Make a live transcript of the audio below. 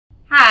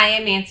Hi,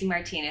 I'm Nancy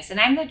Martinez, and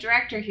I'm the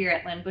director here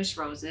at Limbush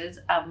Roses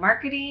of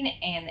Marketing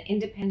and the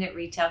Independent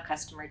Retail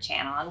Customer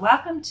Channel. And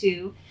welcome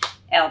to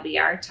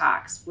LBR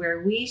Talks,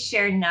 where we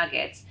share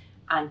nuggets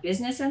on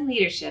business and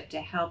leadership to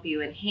help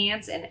you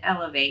enhance and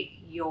elevate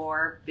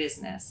your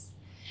business.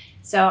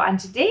 So on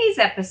today's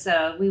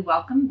episode, we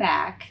welcome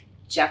back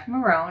Jeff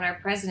Marone, our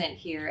president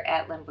here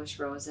at Limbush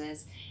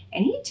Roses,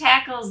 and he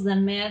tackles the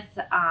myth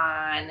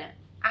on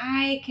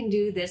I can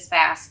do this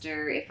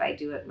faster if I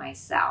do it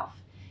myself,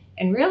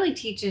 and really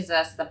teaches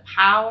us the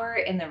power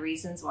and the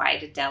reasons why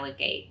to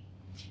delegate.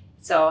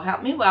 So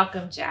help me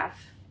welcome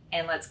Jeff,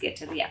 and let's get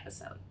to the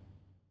episode.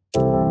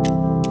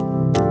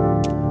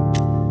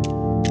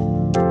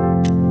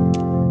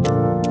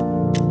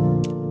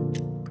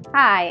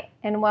 Hi,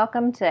 and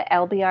welcome to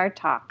LBR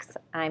Talks.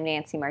 I'm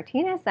Nancy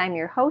Martinez. I'm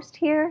your host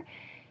here,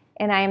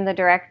 and I am the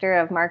Director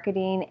of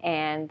Marketing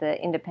and the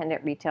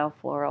Independent Retail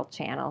Floral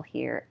Channel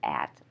here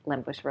at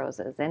Limbush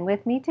Roses. And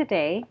with me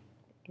today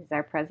is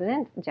our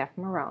president, Jeff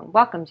Marone.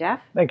 Welcome,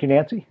 Jeff. Thank you,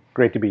 Nancy.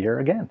 Great to be here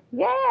again.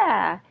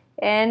 Yeah,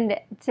 and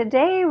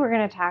today we're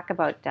going to talk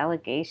about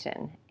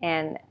delegation.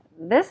 And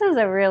this is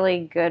a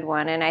really good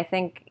one, and I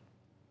think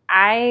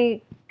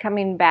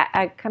coming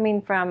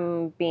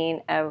from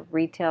being a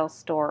retail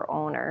store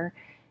owner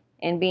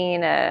and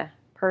being a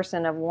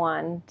person of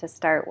one to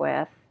start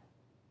with,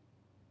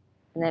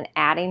 and then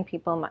adding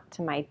people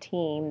to my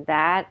team,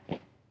 that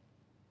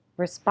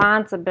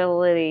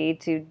responsibility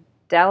to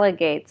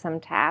delegate some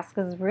tasks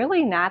is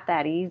really not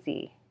that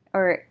easy,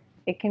 or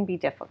it can be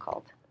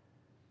difficult.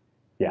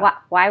 Yeah.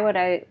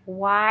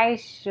 Why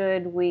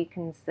should we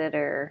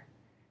consider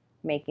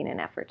making an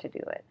effort to do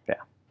it? Yeah,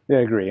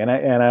 I agree. And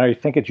I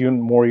think it's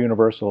more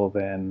universal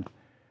than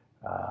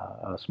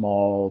a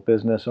small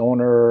business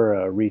owner,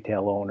 a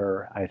retail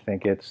owner. I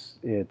think it's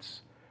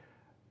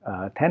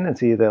a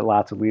tendency that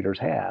lots of leaders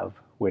have,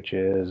 which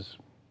is,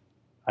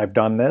 I've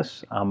done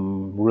this,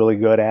 I'm really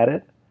good at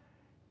it.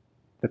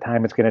 The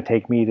time it's going to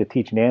take me to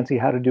teach Nancy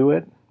how to do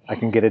it, I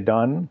can get it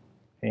done.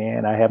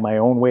 And I have my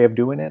own way of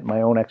doing it,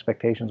 my own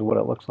expectations of what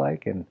it looks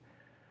like. And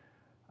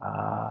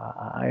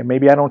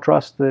maybe I don't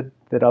trust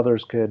that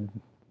others could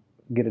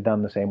get it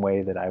done the same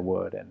way that I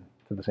would and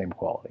to the same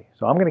quality.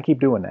 So I'm going to keep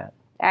doing that.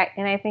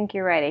 And I think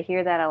you're right. I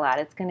hear that a lot.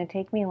 It's going to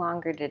take me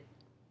longer to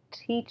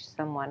teach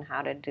someone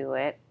how to do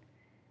it.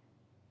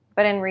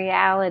 But in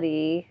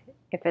reality,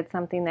 if it's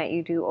something that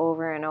you do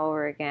over and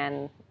over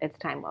again, it's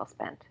time well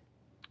spent.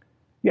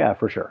 Yeah,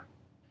 for sure.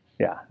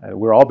 Yeah,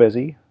 we're all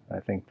busy. I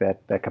think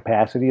that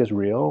capacity is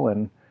real,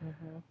 and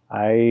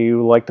I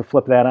like to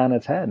flip that on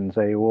its head and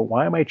say, well,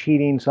 why am I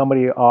cheating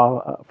somebody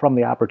from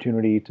the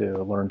opportunity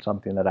to learn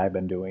something that I've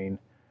been doing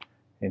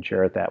and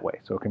share it that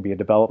way? So it can be a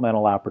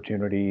developmental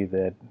opportunity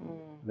that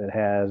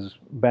has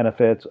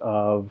benefits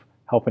of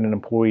helping an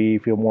employee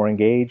feel more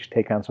engaged,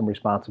 take on some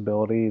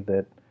responsibility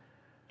that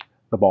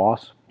the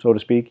boss, so to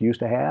speak, used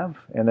to have.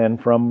 And then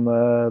from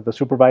the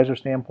supervisor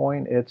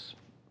standpoint, it's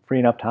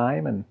freeing up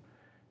time and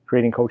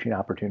creating coaching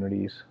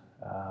opportunities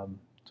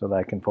so that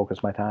I can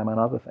focus my time on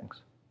other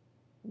things.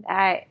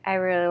 I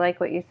really like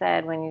what you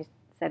said when you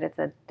said it's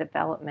a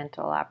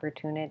developmental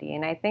opportunity,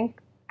 and I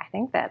think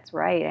that's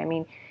right. I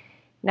mean,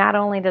 not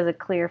only does it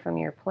clear from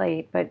your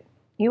plate, but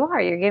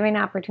you're giving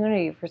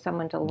opportunity for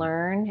someone to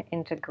learn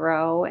and to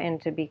grow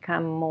and to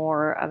become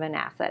more of an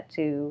asset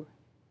to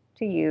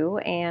you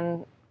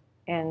and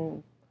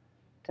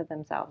to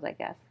themselves, I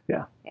guess.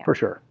 Yeah, for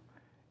sure.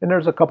 And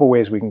there's a couple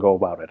ways we can go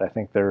about it. I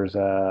think there's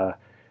a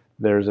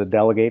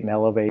delegate and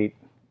elevate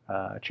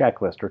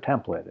checklist or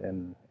template,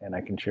 and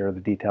I can share the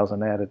details on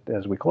that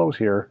as we close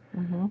here.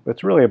 But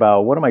it's really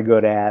about, what am I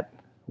good at?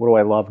 What do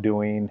I love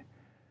doing?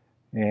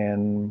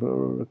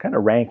 And kind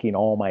of ranking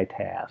all my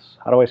tasks.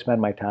 How do I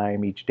spend my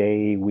time each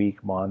day,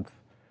 week, month?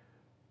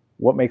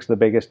 What makes the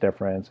biggest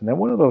difference? And then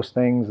what are those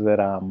things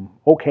that I'm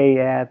okay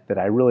at that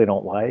I really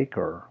don't like,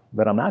 or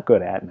that I'm not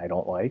good at and I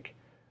don't like?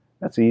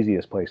 That's the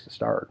easiest place to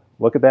start.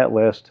 Look at that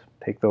list,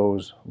 take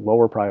those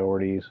lower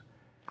priorities,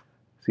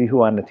 see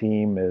who on the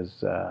team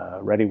is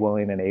ready,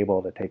 willing, and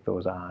able to take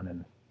those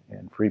on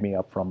and free me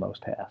up from those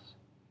tasks.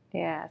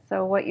 Yeah,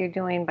 so what you're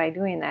doing by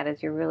doing that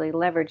is you're really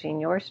leveraging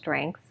your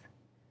strengths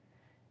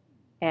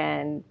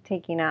and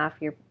taking off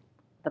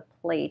the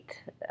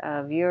plate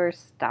of your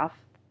stuff,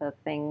 the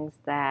things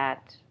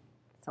that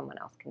someone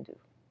else can do.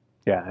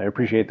 Yeah, I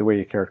appreciate the way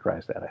you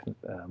characterize that.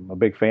 I'm a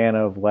big fan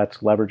of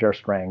let's leverage our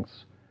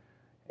strengths,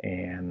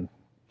 and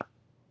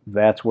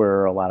that's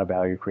where a lot of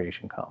value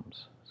creation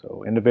comes.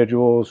 So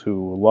individuals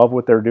who love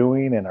what they're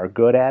doing and are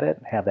good at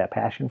it, have that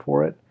passion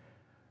for it,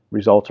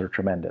 results are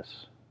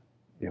tremendous.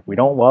 If we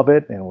don't love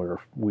it and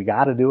we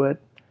got to do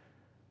it.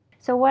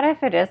 So what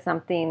if it is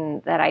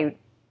something that I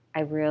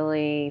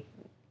really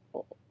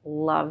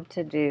love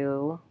to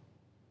do,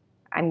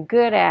 I'm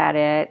good at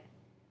it,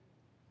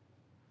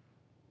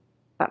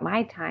 but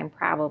my time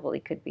probably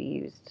could be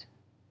used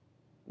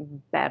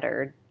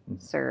better,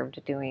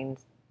 served doing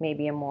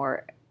maybe a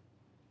more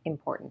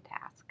important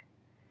task?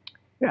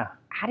 Yeah.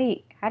 How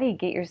do you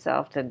get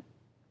yourself to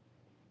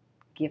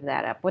give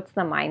that up? What's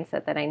the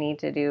mindset that I need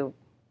to do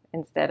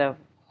instead of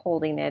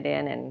holding it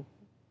in and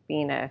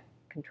being a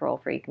control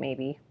freak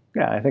maybe.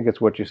 Yeah, I think it's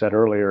what you said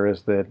earlier,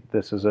 is that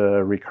this is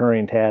a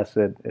recurring task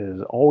that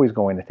is always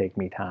going to take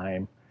me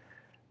time.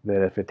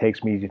 That if it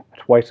takes me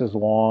twice as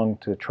long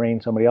to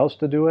train somebody else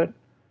to do it,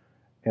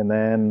 and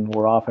then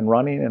we're off and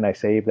running and I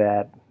save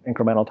that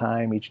incremental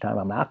time each time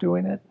I'm not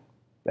doing it,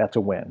 that's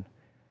a win.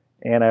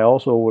 And I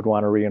also would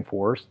want to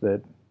reinforce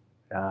that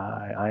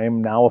I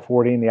am now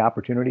affording the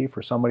opportunity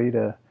for somebody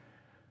to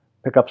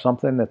pick up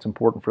something that's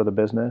important for the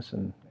business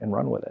and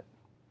run with it.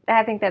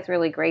 I think that's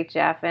really great,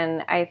 Jeff.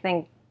 And I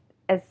think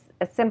as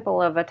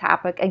simple of a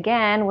topic,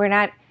 again, we're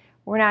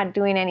not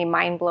doing any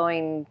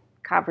mind-blowing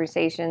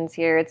conversations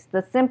here. It's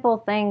the simple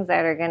things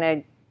that are going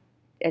to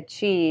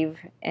achieve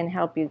and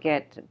help you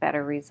get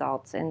better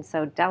results. And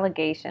so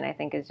delegation, I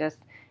think, is just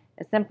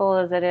as simple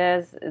as it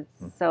is.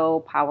 It's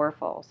so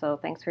powerful. So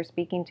thanks for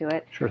speaking to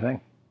it. Sure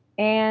thing.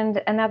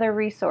 And another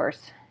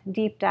resource,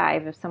 deep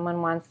dive, if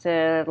someone wants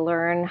to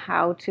learn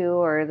how to,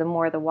 or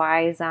the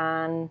whys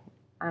on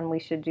we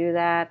should do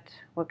that,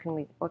 what can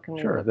we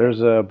Sure.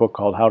 There's a book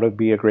called How to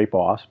Be a Great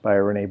Boss by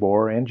Renee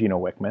Bohr and Gino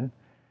Wickman.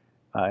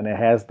 And it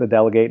has the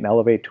Delegate and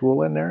Elevate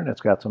tool in there, and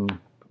it's got some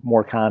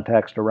more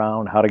context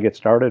around how to get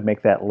started,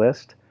 make that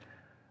list,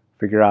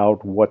 figure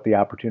out what the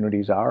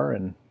opportunities are,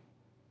 and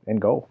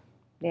go.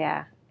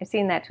 Yeah, I've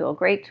seen that tool.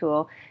 Great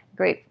tool.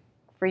 Great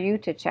for you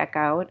to check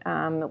out.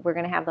 We're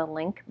going to have the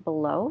link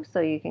below, so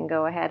you can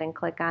go ahead and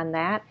click on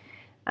that.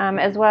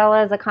 As well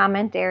as a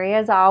comment area.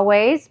 As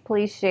always,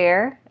 please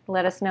share.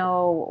 Let us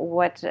know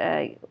what's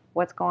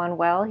going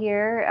well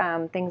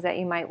here, things that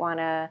you might want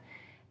to,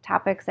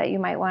 topics that you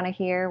might want to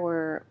hear.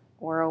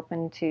 We're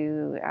open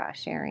to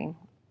sharing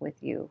with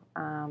you.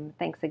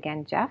 Thanks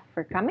again, Jeff,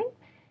 for coming.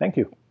 Thank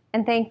you.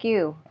 And thank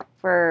you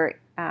for,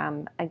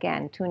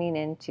 again, tuning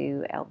in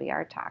to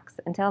LBR Talks.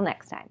 Until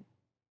next time.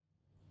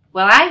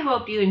 Well, I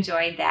hope you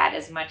enjoyed that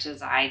as much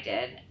as I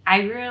did.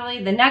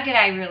 The nugget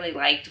I really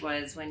liked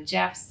was when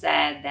Jeff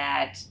said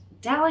that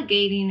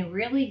delegating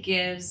really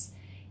gives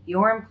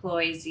your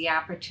employees the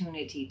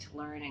opportunity to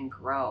learn and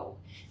grow.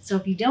 So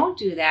if you don't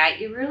do that,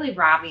 you're really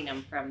robbing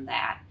them from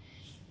that.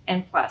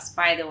 And plus,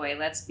 by the way,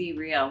 let's be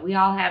real. We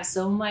all have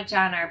so much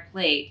on our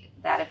plate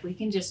that if we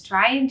can just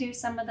try and do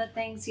some of the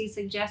things he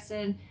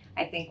suggested,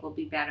 I think we'll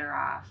be better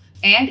off.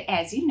 And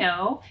as you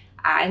know,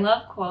 I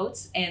love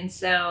quotes. And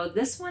so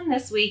this one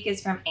this week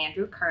is from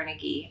Andrew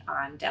Carnegie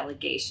on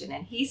delegation.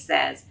 And he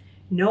says,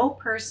 "No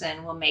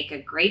person will make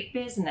a great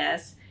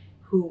business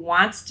who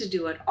wants to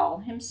do it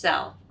all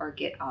himself or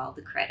get all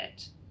the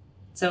credit."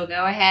 So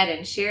go ahead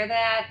and share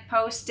that,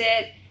 post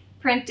it,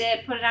 print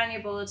it, put it on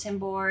your bulletin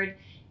board.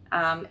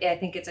 I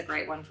think it's a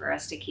great one for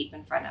us to keep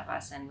in front of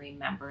us and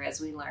remember as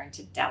we learn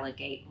to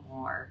delegate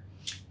more.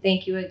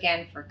 Thank you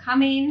again for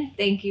coming.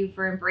 Thank you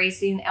for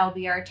embracing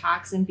LBR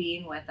Talks and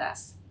being with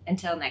us.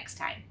 Until next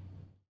time.